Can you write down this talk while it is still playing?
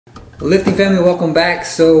Lifting family, welcome back.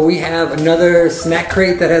 So we have another snack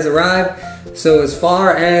crate that has arrived. So as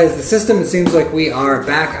far as the system, it seems like we are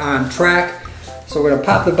back on track. So we're gonna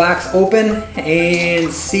pop the box open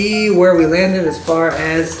and see where we landed as far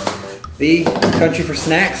as the country for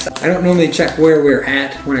snacks. I don't normally check where we're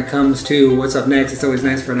at when it comes to what's up next. It's always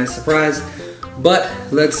nice for a nice surprise. But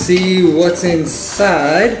let's see what's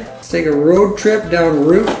inside. Let's take a road trip down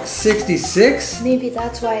Route 66. Maybe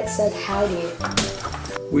that's why it said howdy.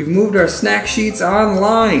 We've moved our snack sheets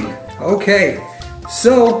online. Okay,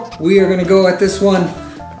 so we are gonna go at this one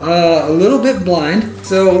a little bit blind.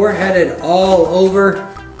 So we're headed all over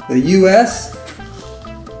the US.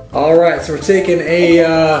 All right, so we're taking a...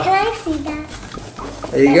 Can I see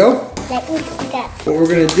that? There you go. Let me see that. What we're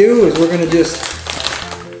gonna do is we're gonna just...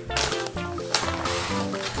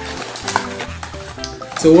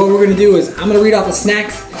 So what we're gonna do is I'm gonna read off the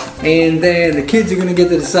snacks and then the kids are gonna get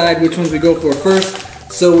to decide which ones we go for first.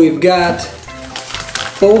 So we've got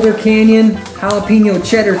Boulder Canyon jalapeno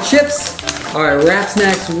cheddar chips. All right, Wrap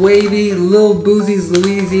Snacks Wavy Lil Boozy's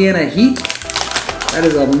Louisiana Heat. That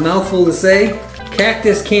is a mouthful to say.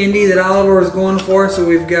 Cactus candy that Oliver is going for. So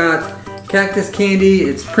we've got cactus candy.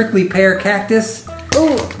 It's prickly pear cactus.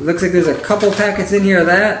 Ooh. Looks like there's a couple packets in here of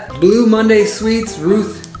that. Blue Monday Sweets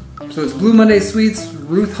Ruth. So it's Blue Monday Sweets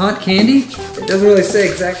Ruth Hunt candy. It doesn't really say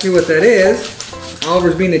exactly what that is.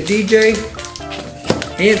 Oliver's being a DJ.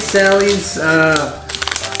 Aunt Sally's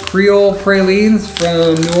Creole pralines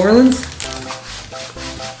from New Orleans.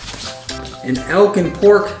 An elk and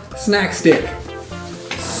pork snack stick.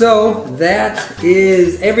 So that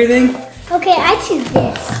is everything. Okay, I choose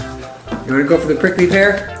this. You want to go for the prickly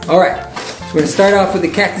pear? All right, so we're going to start off with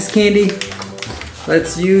the cactus candy.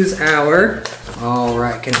 Let's use our... All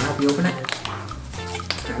right, can I help you open it?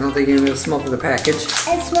 I don't think you're going to smell through the package.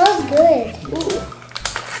 It smells good. Ooh.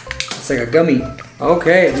 It's like a gummy.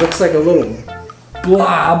 Okay, it looks like a little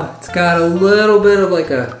blob. It's got a little bit of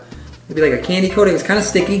like a, maybe like a candy coating. It's kind of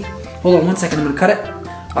sticky. Hold on one second, I'm gonna cut it.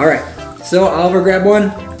 All right, so Oliver, grab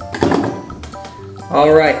one.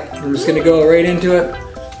 All right, I'm just gonna go right into it.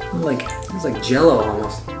 It's like Jello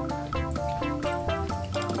almost.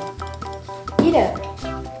 Eat it.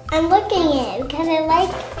 I'm looking at it because I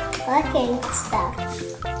like looking stuff.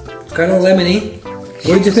 It's kind of lemony.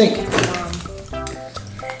 What did you think?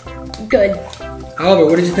 Good. Oliver,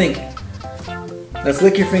 what did you think? Let's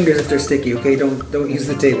lick your fingers if they're sticky, okay? Don't use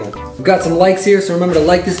the table. We've got some likes here, so remember to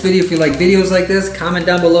like this video if you like videos like this. Comment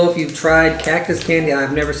down below if you've tried cactus candy.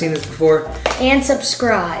 I've never seen this before. And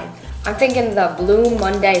subscribe. I'm thinking the Blue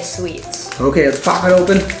Monday Sweets. Okay, let's pop it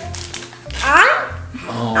open.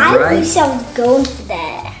 I wish I was going for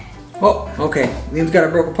that. Oh, okay. Liam's got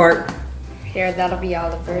it broke apart. Here, that'll be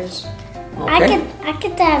Oliver's. Okay. I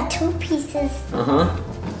could have 2 pieces. Uh-huh.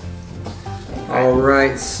 All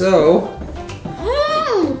right, so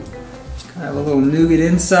I have a little nougat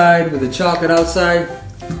inside with the chocolate outside.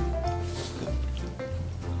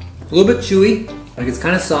 A little bit chewy, like it's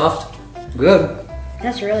kind of soft. Good.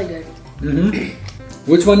 That's really good. Mm-hmm.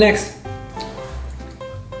 Which one next?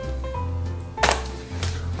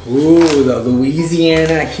 Ooh, the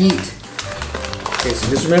Louisiana Heat. Okay, so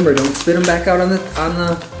just remember, don't spit them back out on the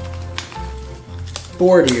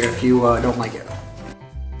board here if you don't like it.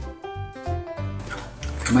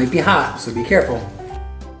 It might be hot, so be careful.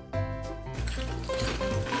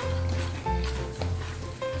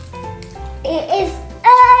 It is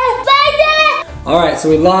spicy! Alright, so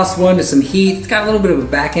we lost one to some heat. It's got a little bit of a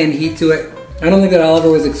backhand heat to it. I don't think that Oliver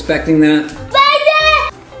was expecting that.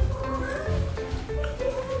 Spicy!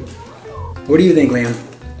 What do you think, Liam?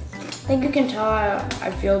 I think you can tell how I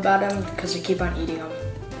feel about them because I keep on eating them.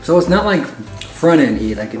 So it's not like front end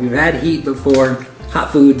heat. Like if you've had heat before,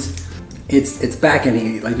 hot foods, it's back end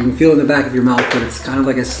heat. Like you can feel it in the back of your mouth, but it's kind of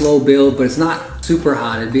like a slow build, but it's not super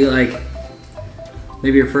hot. It'd be like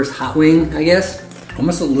maybe your first hot wing, I guess.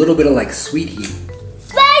 Almost a little bit of like sweet heat.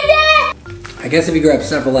 Spicy! I guess if you grab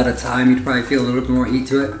several at a time, you'd probably feel a little bit more heat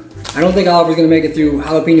to it. I don't think Oliver's gonna make it through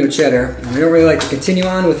jalapeno cheddar. And we don't really like to continue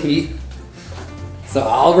on with heat. So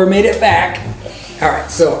Oliver made it back. All right,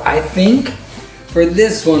 so I think for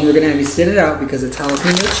this one, we're gonna have you sit it out because it's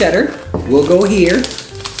jalapeno cheddar. We'll go here.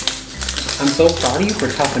 I'm so proud of you for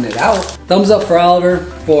toughing it out. Thumbs up for Oliver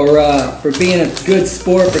for being a good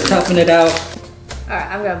sport, for toughing it out. All right,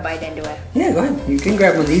 I'm gonna bite into it. Yeah, go ahead. You can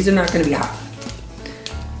grab one. These are not gonna be hot.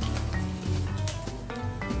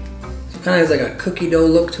 So it kind of has like a cookie dough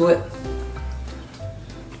look to it.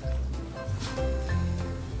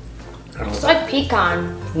 It's like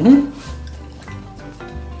pecan. Mm-hmm.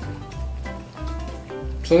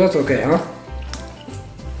 So that's okay, huh?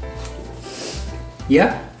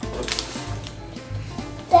 Yeah?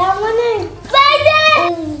 That one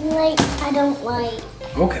I don't like.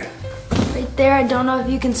 Okay. Right there, I don't know if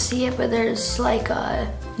you can see it, but there's like a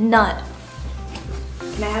nut.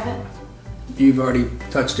 Can I have it? You've already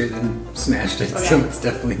touched it and smashed it, Okay. so it's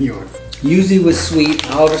definitely yours. Yuzu was sweet.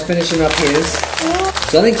 Oliver's finishing up his.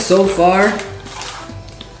 So I think so far,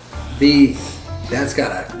 that's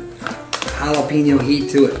got a jalapeno heat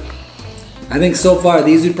to it. I think so far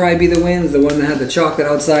these would probably be the wins. The one that had the chocolate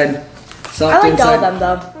outside, soft I liked inside. all of them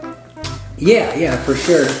though. Yeah, for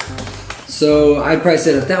sure. So I'd probably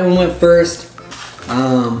say that one went first.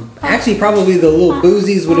 Actually, probably the little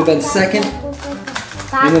boozies would have been second.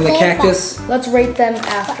 And then the cactus. Let's rate them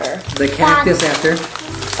after. The cactus after.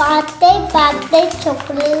 Chocolate.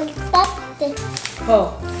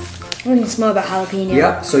 Oh, I can smell the jalapeno.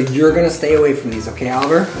 Yep, so you're gonna stay away from these, okay,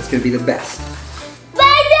 Oliver? That's gonna be the best.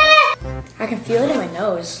 I can feel it in my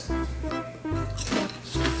nose.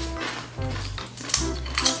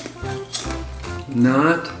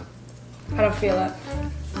 Not. I don't feel it.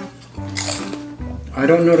 I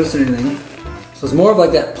don't notice anything. So it's more of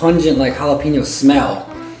like that pungent, like jalapeno smell.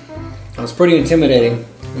 It was pretty intimidating.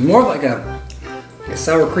 More of like a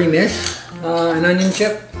sour cream-ish, an onion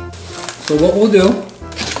chip. So what we'll do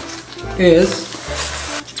is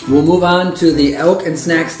we'll move on to the elk and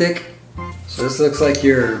snack stick. So this looks like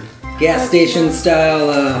your gas station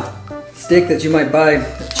style stick that you might buy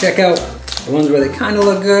at checkout. The ones where they kind of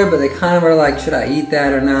look good, but they kind of are like, should I eat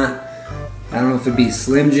that or not? I don't know if it'd be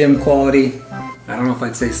Slim Jim quality. I don't know if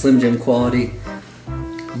I'd say Slim Jim quality.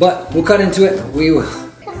 But we'll cut into it. We will.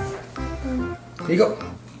 Here you go.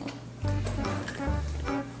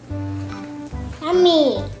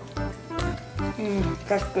 Yummy.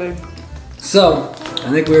 That's good. So, I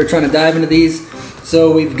think we were trying to dive into these.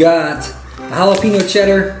 So we've got the jalapeno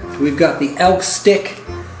cheddar. We've got the elk stick.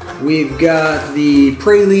 We've got the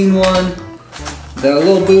praline one. The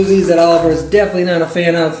little boozies that Oliver is definitely not a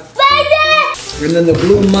fan of. And then the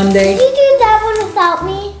Blue Monday. Did you do that one without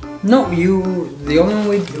me? No, the only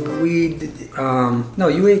one no,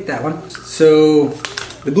 you ate that one. So,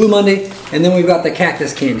 the Blue Monday, and then we've got the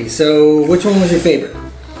cactus candy. So, which one was your favorite?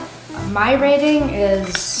 My rating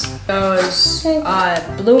goes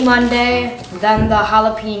Blue Monday, then the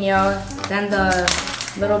jalapeno, then the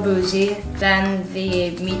little boozy, then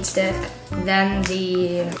the meat stick, then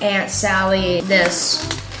the Aunt Sally this.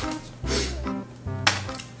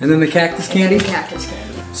 And then the cactus candy? And the cactus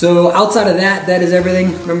candy. So outside of that, that is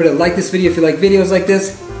everything. Remember to like this video if you like videos like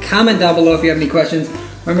this. Comment down below if you have any questions.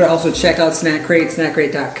 Remember to also check out SnackCrate,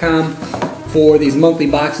 snackcrate.com for these monthly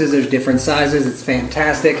boxes. There's different sizes. It's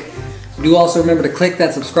fantastic. Do also remember to click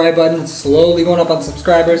that subscribe button. Slowly going up on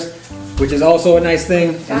subscribers, which is also a nice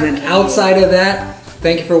thing. And then outside of that,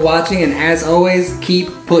 thank you for watching. And as always, keep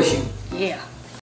pushing.